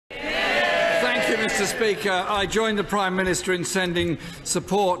you, Mr. Speaker. I join the Prime Minister in sending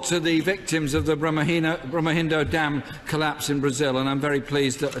support to the victims of the Brumadinho Dam collapse in Brazil, and I'm very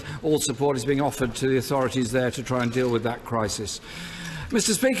pleased that all support is being offered to the authorities there to try and deal with that crisis.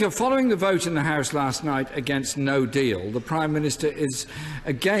 Mr. Speaker, following the vote in the House last night against no deal, the Prime Minister is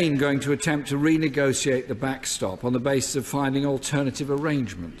again going to attempt to renegotiate the backstop on the basis of finding alternative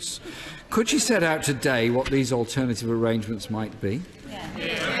arrangements. Could she set out today what these alternative arrangements might be?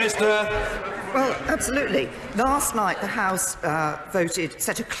 Minister. Well, absolutely. Last night the House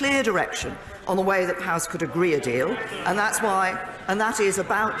set a clear direction on the way that the House could agree a deal, and that is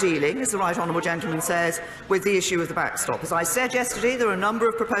about dealing, as the Right Honourable Gentleman says, with the issue of the backstop. As I said yesterday, there are a number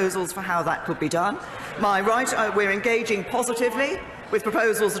of proposals for how that could be done. We're engaging positively with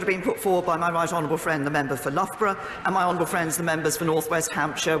proposals that have been put forward by my right honourable friend, the member for Loughborough, and my honourable friends, the members for North West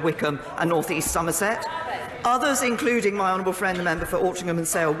Hampshire, Wickham and North East Somerset. Others, including my honourable friend, the member for Altrincham and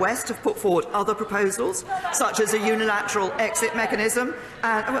Sale West, have put forward other proposals, such as a unilateral exit mechanism.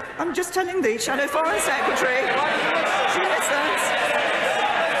 And I'm just telling the Shadow Foreign Secretary. She listens.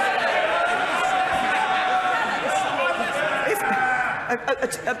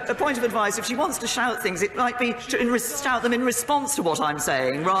 A point of advice, if she wants to shout things, it might be to shout them in response to what I'm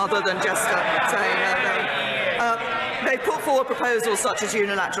saying, rather than just saying... They put forward proposals such as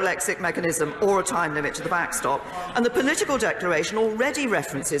unilateral exit mechanism or a time limit to the backstop, and the political declaration already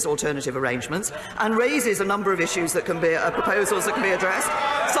references alternative arrangements and raises a number of issues that can be proposals that can be addressed,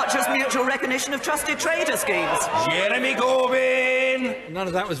 such as mutual recognition of trusted trader schemes. Jeremy Corbyn. None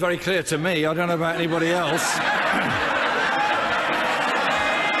of that was very clear to me. I don't know about anybody else.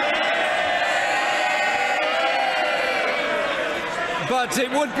 But it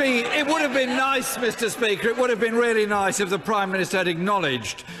would have been nice, Mr. Speaker, it would have been really nice if the Prime Minister had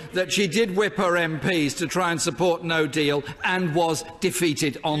acknowledged that she did whip her MPs to try and support no deal and was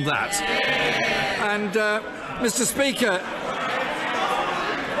defeated on that. And, Mr. Speaker,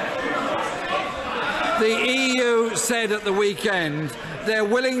 the EU said at the weekend they're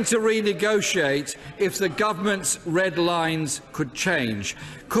willing to renegotiate if the government's red lines could change.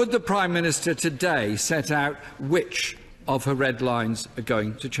 Could the Prime Minister today set out which of her red lines are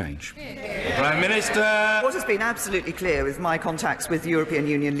going to change? Prime Minister. What has been absolutely clear with my contacts with European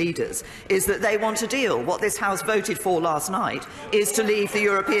Union leaders is that they want a deal. What this House voted for last night is to leave the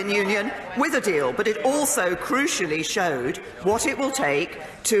European Union with a deal, but it also crucially showed what it will take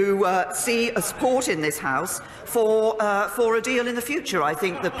to see a support in this House for a deal in the future. I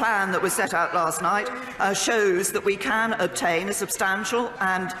think the plan that was set out last night shows that we can obtain a substantial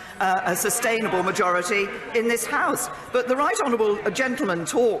and a sustainable majority in this House. But the Right Honourable Gentleman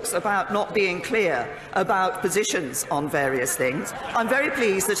talks about not being clear about positions on various things. I'm very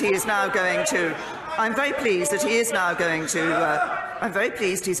pleased that he is now going to. I'm very pleased that he is now going to. I'm very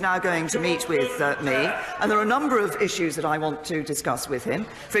pleased he's now going to meet with me, and there are a number of issues that I want to discuss with him.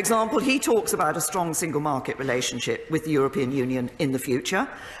 For example, he talks about a strong single market relationship with the European Union in the future.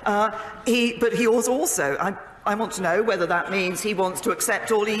 But he also. I want to know whether that means he wants to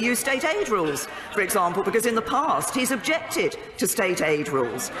accept all EU state aid rules, for example, because in the past he's objected to state aid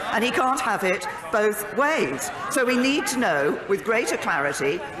rules, and he can't have it both ways. So we need to know with greater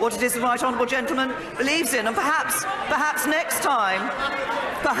clarity what it is the Right Honourable Gentleman believes in, and perhaps next time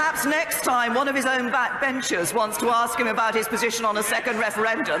one of his own backbenchers wants to ask him about his position on a second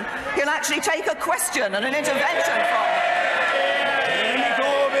referendum, he'll actually take a question and an intervention from him.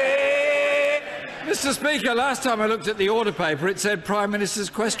 Mr. Speaker, last time I looked at the order paper, it said Prime Minister's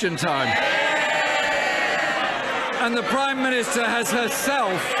question time. And the Prime Minister has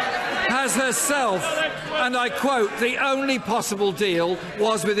herself, and I quote, the only possible deal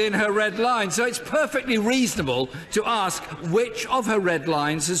was within her red line. So it's perfectly reasonable to ask which of her red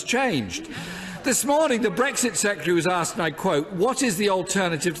lines has changed. This morning, the Brexit Secretary was asked, and I quote, what is the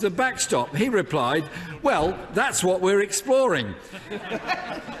alternative to the backstop? He replied, well, that's what we're exploring.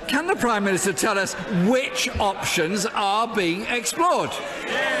 Can the Prime Minister tell us which options are being explored?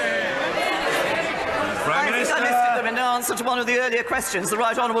 I listed them in answer to one of the earlier questions the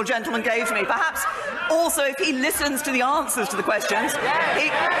Right Honourable Gentleman gave to me. Perhaps also, if he listens to the answers to the questions,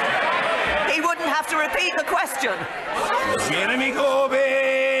 he wouldn't have to repeat the question. Jeremy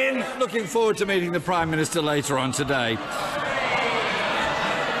Corbyn. Looking forward to meeting the Prime Minister later on today.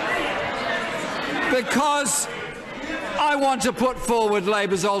 Because I want to put forward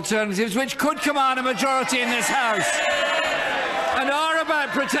Labour's alternatives, which could command a majority in this House, and are about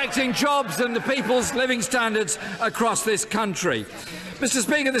protecting jobs and the people's living standards across this country. Mr.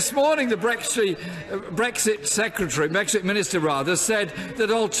 Speaker, this morning the Brexit Minister said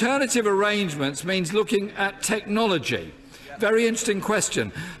that alternative arrangements means looking at technology. very interesting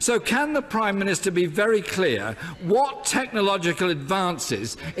question. So can the Prime Minister be very clear what technological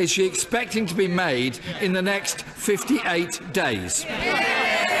advances is she expecting to be made in the next 58 days?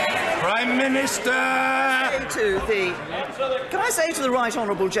 Prime Minister. Can I say to the right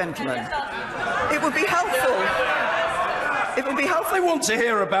honourable gentleman, it would be helpful. It would be helpful. I want to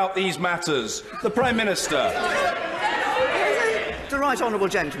hear about these matters. The Prime Minister. The right honourable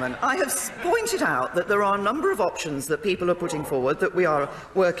gentleman, I have pointed out that there are a number of options that people are putting forward that we are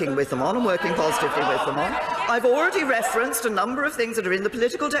working with them on and working positively with them on. I've already referenced a number of things that are in the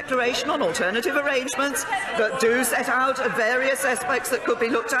political declaration on alternative arrangements that do set out various aspects that could be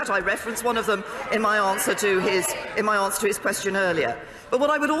looked at. I referenced one of them in my answer to his question earlier. But what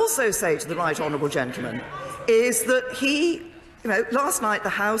I would also say to the right honourable gentleman is that last night the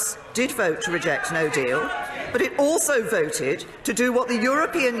House did vote to reject no deal, but it also voted to do what the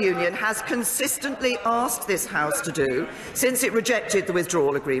European Union has consistently asked this House to do since it rejected the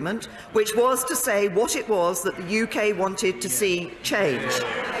withdrawal agreement, which was to say what it was that the UK wanted to see changed.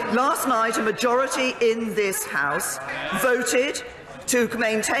 Last night, a majority in this House voted to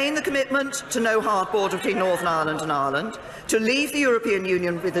maintain the commitment to no hard border between Northern Ireland and Ireland, to leave the European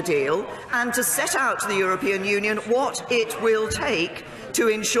Union with a deal, and to set out to the European Union what it will take to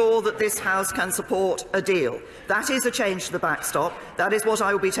ensure that this House can support a deal. That is a change to the backstop. That is what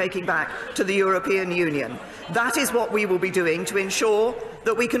I will be taking back to the European Union. That is what we will be doing to ensure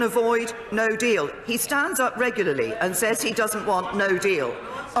that we can avoid no deal. He stands up regularly and says he doesn't want no deal.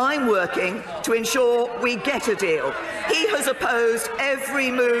 I'm working to ensure we get a deal. He has opposed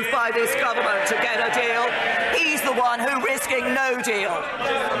every move by this government to get a deal. He's the one who's risking no deal.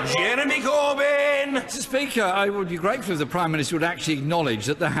 Jeremy Corbyn. Mr. Speaker, I would be grateful if the Prime Minister would actually acknowledge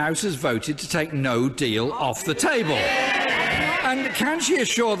that the House has voted to take no deal off the table. And can she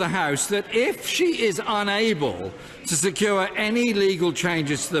assure the House that if she is unable to secure any legal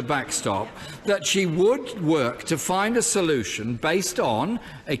changes to the backstop, that she would work to find a solution based on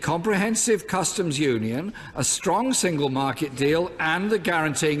a comprehensive customs union, a strong single market deal and the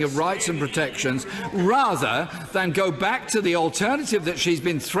guaranteeing of rights and protections, rather than go back to the alternative that she's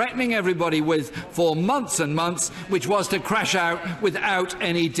been threatening everybody with for months and months, which was to crash out without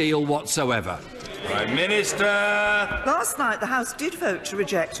any deal whatsoever? Prime Minister. Last night the House did vote to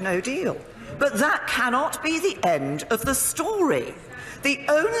reject no deal, but that cannot be the end of the story. The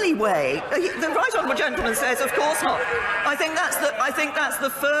only way, the right honourable gentleman says, of course not. I think that's the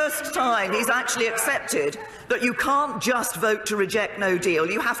first time he's actually accepted that you can't just vote to reject no deal.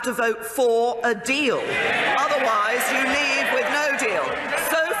 You have to vote for a deal. Otherwise, you leave with no deal.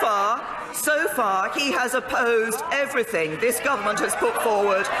 So far, he has opposed everything this government has put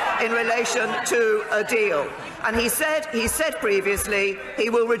forward in relation to a deal. And he said previously he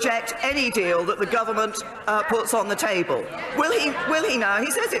will reject any deal that the government puts on the table. Will he now?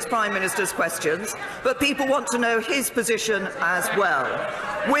 He says it's Prime Minister's questions, but people want to know his position as well.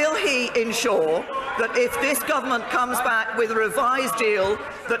 Will he ensure that if this government comes back with a revised deal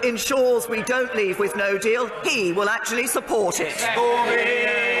that ensures we don't leave with no deal, he will actually support it?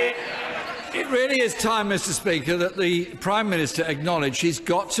 It really is time, Mr. Speaker, that the Prime Minister acknowledge she's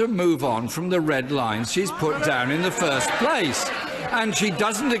got to move on from the red lines she's put down in the first place. And she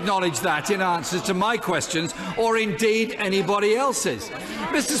doesn't acknowledge that in answers to my questions or indeed anybody else's.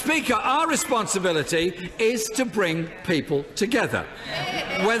 Mr. Speaker, our responsibility is to bring people together.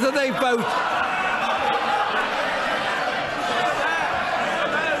 Whether they vote...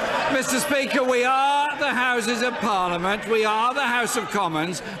 Mr. Speaker, we are the Houses of Parliament, we are the House of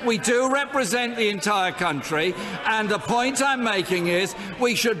Commons, we do represent the entire country, and the point I'm making is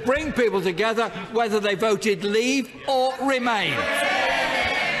we should bring people together whether they voted leave or remain.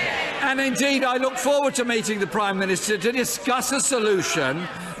 And indeed, I look forward to meeting the Prime Minister to discuss a solution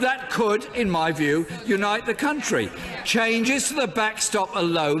that could, in my view, unite the country. Changes to the backstop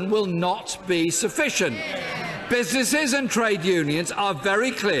alone will not be sufficient. Businesses and trade unions are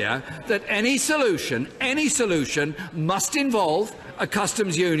very clear that any solution must involve a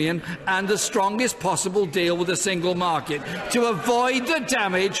customs union and the strongest possible deal with a single market to avoid the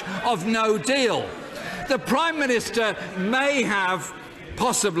damage of no deal. The Prime Minister may have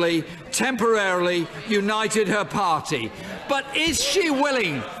possibly temporarily united her party, but is she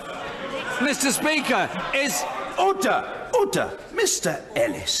willing, Mr. Speaker, Order, Mr.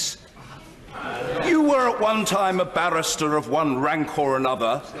 Ellis. You were at one time a barrister of one rank or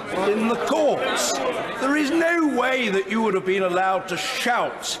another in the courts. There is no way that you would have been allowed to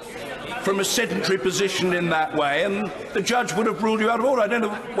shout from a sedentary position in that way, and the judge would have ruled you out of order. I don't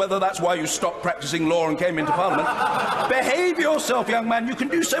know whether that's why you stopped practising law and came into Parliament. Behave yourself, young man. You can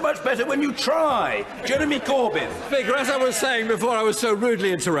do so much better when you try. Jeremy Corbyn. Speaker, as I was saying before, I was so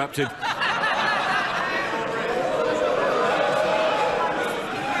rudely interrupted.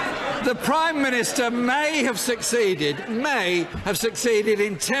 The Prime Minister may have succeeded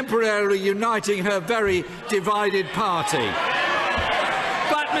in temporarily uniting her very divided party.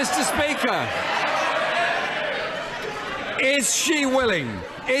 But, Mr. Speaker, is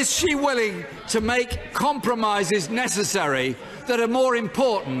she willing to make compromises necessary that are more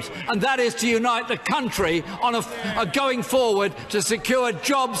important, and that is to unite the country on a going forward to secure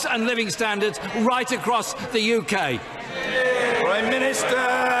jobs and living standards right across the UK? Prime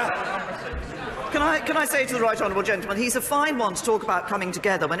Minister. Can I say to the right honourable gentleman, he's a fine one to talk about coming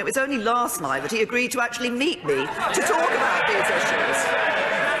together when it was only last night that he agreed to actually meet me to talk about these issues.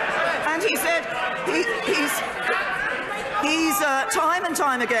 And he said he's time and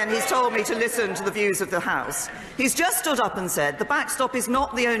time again he's told me to listen to the views of the House. He's just stood up and said the backstop is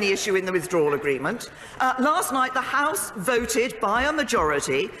not the only issue in the withdrawal agreement. Last night the House voted by a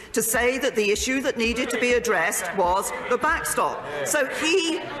majority to say that the issue that needed to be addressed was the backstop. So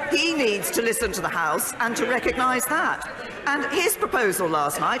he needs to listen to the House and to recognise that. And his proposal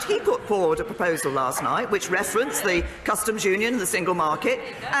last night, he put forward a proposal last night which referenced the customs union, the single market,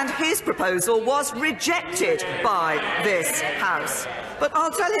 and his proposal was rejected by this House. But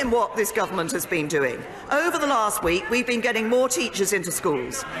I'll tell him what this government has been doing. Over the last week, we've been getting more teachers into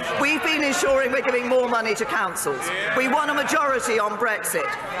schools. We've been ensuring we're giving more money to councils. We won a majority on Brexit.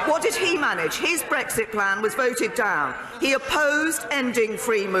 What did he manage? His Brexit plan was voted down. He opposed ending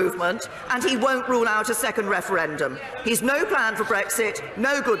free movement, and he won't rule out a second referendum. He's no plan for Brexit,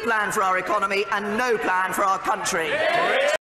 no good plan for our economy, and no plan for our country.